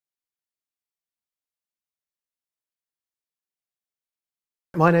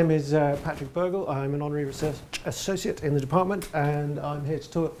My name is Patrick Bergel. I'm an Honorary Research Associate in the department, and I'm here to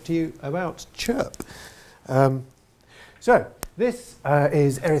talk to you about Chirp. So this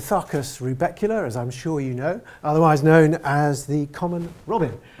is Erytharchus rubecula, as I'm sure you know, otherwise known as the common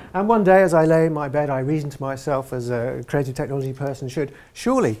robin. And one day, as I lay in my bed, I reasoned to myself, as a creative technology person should,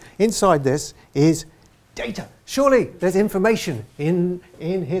 surely inside this is data. Surely there's information in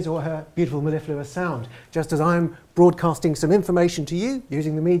his or her beautiful mellifluous sound. Just as I'm broadcasting some information to you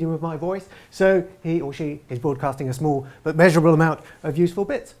using the medium of my voice, so he or she is broadcasting a small but measurable amount of useful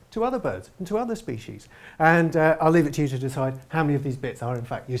bits to other birds and to other species. And I'll leave it to you to decide how many of these bits are in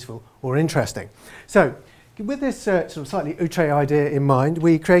fact useful or interesting. So with this sort of slightly outre idea in mind,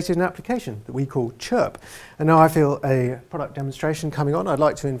 we created an application that we call Chirp. And now I feel a product demonstration coming on. I'd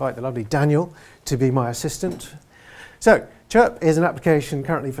like to invite the lovely Daniel to be my assistant. So Chirp is an application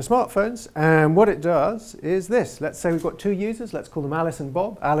currently for smartphones, and what it does is this. Let's say we've got two users. Let's call them Alice and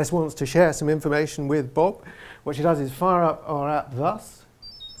Bob. Alice wants to share some information with Bob. What she does is fire up our app thus.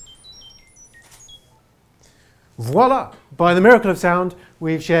 Voila! By the miracle of sound,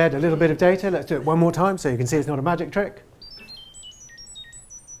 we've shared a little bit of data. Let's do it one more time so you can see it's not a magic trick.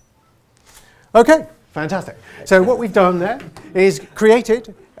 Okay, fantastic. So what we've done there is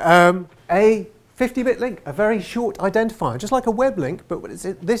created a 50-bit link, a very short identifier, just like a web link, but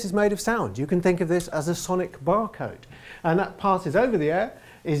this is made of sound. You can think of this as a sonic barcode. And that passes over the air,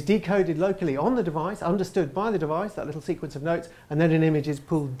 is decoded locally on the device, understood by the device, that little sequence of notes, and then an image is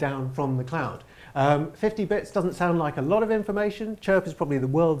pulled down from the cloud. 50 bits doesn't sound like a lot of information. Chirp is probably the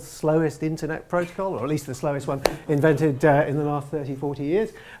world's slowest internet protocol, or at least the slowest one invented in the last 30, 40 years.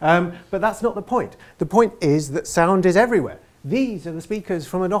 But that's not the point. The point is that sound is everywhere. These are the speakers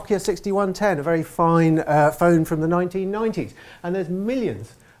from a Nokia 6110, a very fine phone from the 1990s. And there's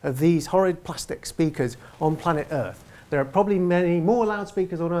millions of these horrid plastic speakers on planet Earth. There are probably many more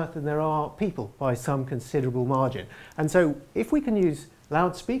loudspeakers on Earth than there are people by some considerable margin. And so if we can use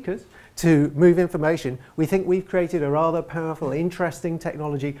loudspeakers to move information, we think we've created a rather powerful, interesting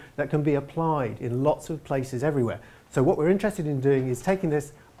technology that can be applied in lots of places everywhere. So what we're interested in doing is taking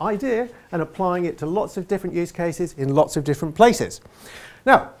this idea and applying it to lots of different use cases in lots of different places.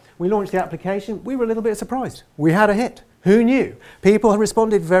 Now, we launched the application. We were a little bit surprised. We had a hit. Who knew? People have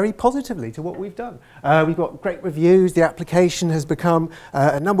responded very positively to what we've done. We've got great reviews. The application has become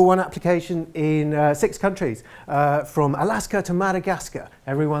a #1 application in 6 countries, from Alaska to Madagascar.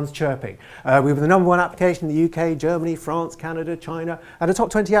 Everyone's chirping. We were the #1 application in the UK, Germany, France, Canada, China, and a top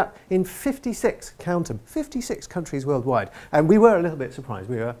 20 app in 56, count them, 56 countries worldwide. And we were a little bit surprised.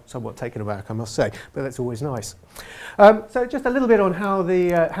 We were somewhat taken aback, I must say, but that's always nice. So just a little bit on how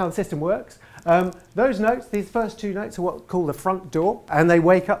the system works. Those notes, these first 2 notes, are what called the front door, and they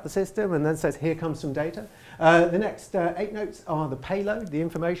wake up the system and then says, here comes some data. The next 8 notes are the payload, the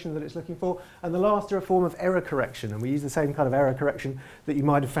information that it's looking for, and the last are a form of error correction, and we use the same kind of error correction that you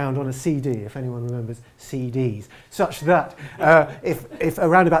might have found on a CD, if anyone remembers CDs, such that if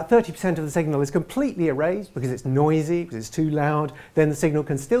around about 30% of the signal is completely erased because it's noisy, because it's too loud, then the signal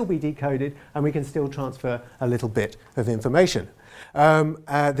can still be decoded and we can still transfer a little bit of information.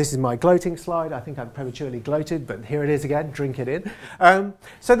 This is my gloating slide. I think I've prematurely gloated, but here it is again, drink it in.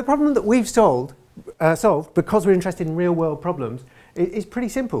 So the problem that we've solved, because we're interested in real-world problems, is pretty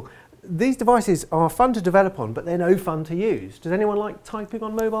simple. These devices are fun to develop on, but they're no fun to use. Does anyone like typing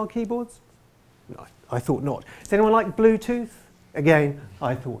on mobile keyboards? No, I thought not. Does anyone like Bluetooth? Again,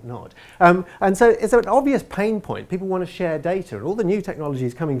 I thought not. And so it's an obvious pain point. People want to share data, and all the new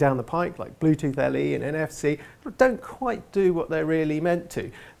technologies coming down the pike, like Bluetooth LE and NFC, don't quite do what they're really meant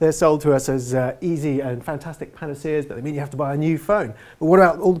to. They're sold to us as easy and fantastic panaceas, but they mean you have to buy a new phone. But what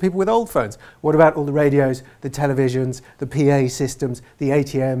about all the people with old phones? What about all the radios, the televisions, the PA systems, the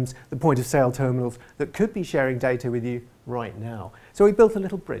ATMs, the point-of-sale terminals that could be sharing data with you right now? So we built a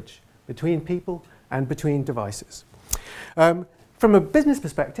little bridge between people and between devices. From a business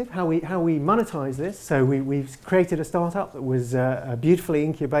perspective, how we monetize this, so we've created a startup that was beautifully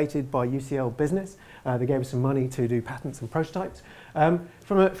incubated by UCL Business. They gave us some money to do patents and prototypes.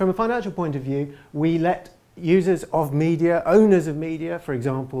 From a financial point of view, we let users of media, owners of media, for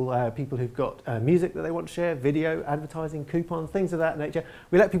example, people who've got music that they want to share, video, advertising, coupons, things of that nature,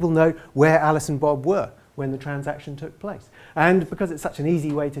 we let people know where Alice and Bob were when the transaction took place. And because it's such an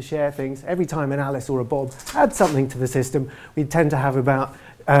easy way to share things, every time an Alice or a Bob adds something to the system, we tend to have about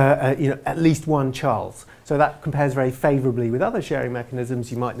at least one Charles. So that compares very favourably with other sharing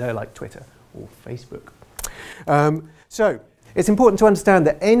mechanisms you might know, like Twitter or Facebook. So it's important to understand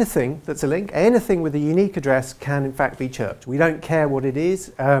that anything that's a link, anything with a unique address can in fact be chirped. We don't care what it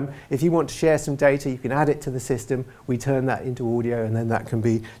is. If you want to share some data, you can add it to the system. We turn that into audio and then that can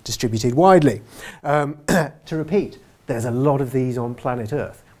be distributed widely. To repeat, there's a lot of these on planet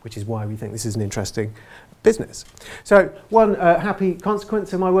Earth, which is why we think this is an interesting business. So one happy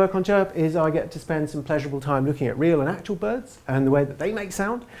consequence of my work on Chirp is I get to spend some pleasurable time looking at real and actual birds and the way that they make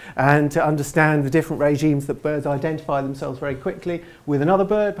sound, and to understand the different regimes that birds identify themselves very quickly with another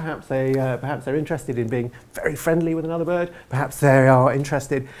bird. Perhaps they're interested in being very friendly with another bird. Perhaps they are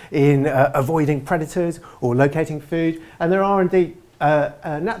interested in avoiding predators or locating food. And there are indeed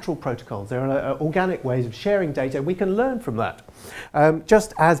natural protocols. There are organic ways of sharing data. We can learn from that.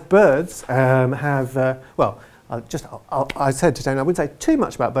 Just as birds have, I said today, and I wouldn't say too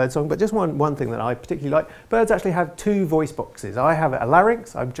much about birdsong, but just one thing that I particularly like. Birds actually have two voice boxes. I have a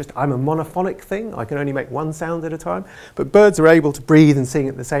larynx. I'm a monophonic thing. I can only make one sound at a time. But birds are able to breathe and sing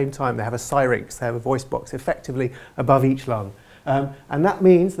at the same time. They have a syrinx. They have a voice box effectively above each lung. And that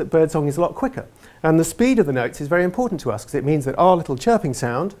means that birdsong is a lot quicker. And the speed of the notes is very important to us because it means that our little chirping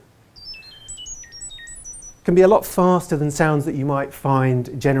sound can be a lot faster than sounds that you might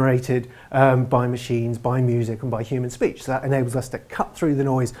find generated by machines, by music, and by human speech. So that enables us to cut through the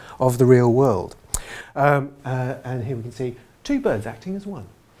noise of the real world. And here we can see two birds acting as one.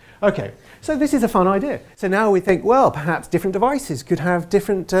 Okay, so this is a fun idea. So now we think, well, perhaps different devices could have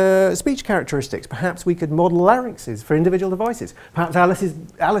different speech characteristics. Perhaps we could model larynxes for individual devices. Perhaps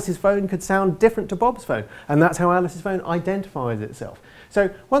Alice's phone could sound different to Bob's phone, and that's how Alice's phone identifies itself. So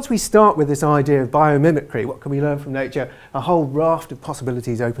once we start with this idea of biomimicry, what can we learn from nature, a whole raft of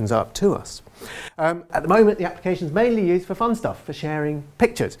possibilities opens up to us. At the moment, the application is mainly used for fun stuff, for sharing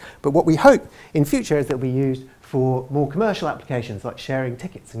pictures. But what we hope in future is that it'll be used for more commercial applications like sharing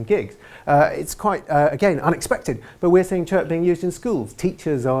tickets and gigs. It's quite, again, unexpected, but we're seeing Chirp being used in schools.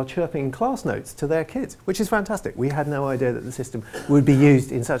 Teachers are chirping class notes to their kids, which is fantastic. We had no idea that the system would be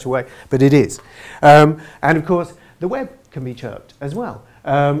used in such a way, but it is. And of course, the web can be chirped as well.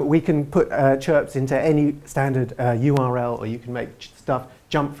 We can put chirps into any standard URL, or you can make stuff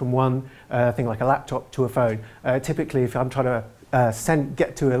jump from one thing like a laptop to a phone. Typically, if I'm trying to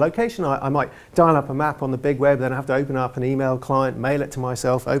get to a location, I might dial up a map on the big web, then I have to open up an email client, mail it to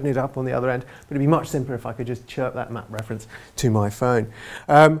myself, open it up on the other end. But it'd be much simpler if I could just chirp that map reference to my phone.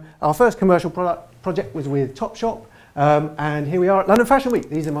 Our first commercial project was with Topshop. And here we are at London Fashion Week.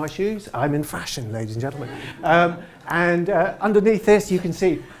 These are my shoes. I'm in fashion, ladies and gentlemen. Underneath this, you can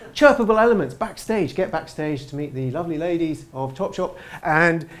see chirpable elements backstage. Get backstage to meet the lovely ladies of Topshop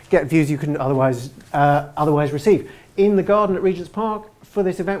and get views you couldn't otherwise receive. In the garden at Regent's Park, for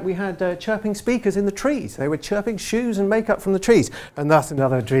this event, we had chirping speakers in the trees. They were chirping shoes and makeup from the trees. And thus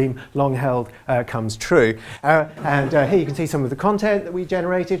another dream long held comes true. Here you can see some of the content that we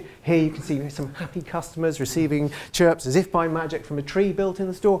generated. Here you can see some happy customers receiving chirps as if by magic from a tree built in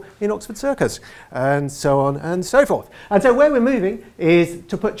the store in Oxford Circus, and so on and so forth. And so where we're moving is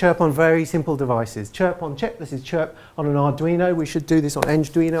to put Chirp on very simple devices. Chirp on chip. This is Chirp on an Arduino. We should do this on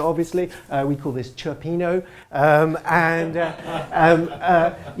Enduino, obviously. We call this Chirpino.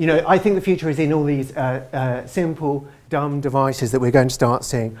 You know, I think the future is in all these simple, dumb devices that we're going to start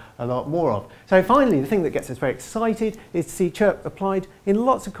seeing a lot more of. So finally, the thing that gets us very excited is to see Chirp applied in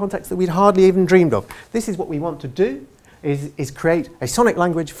lots of contexts that we'd hardly even dreamed of. This is what we want to do, is create a sonic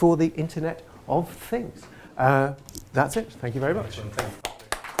language for the Internet of Things. That's it. Thank you very much.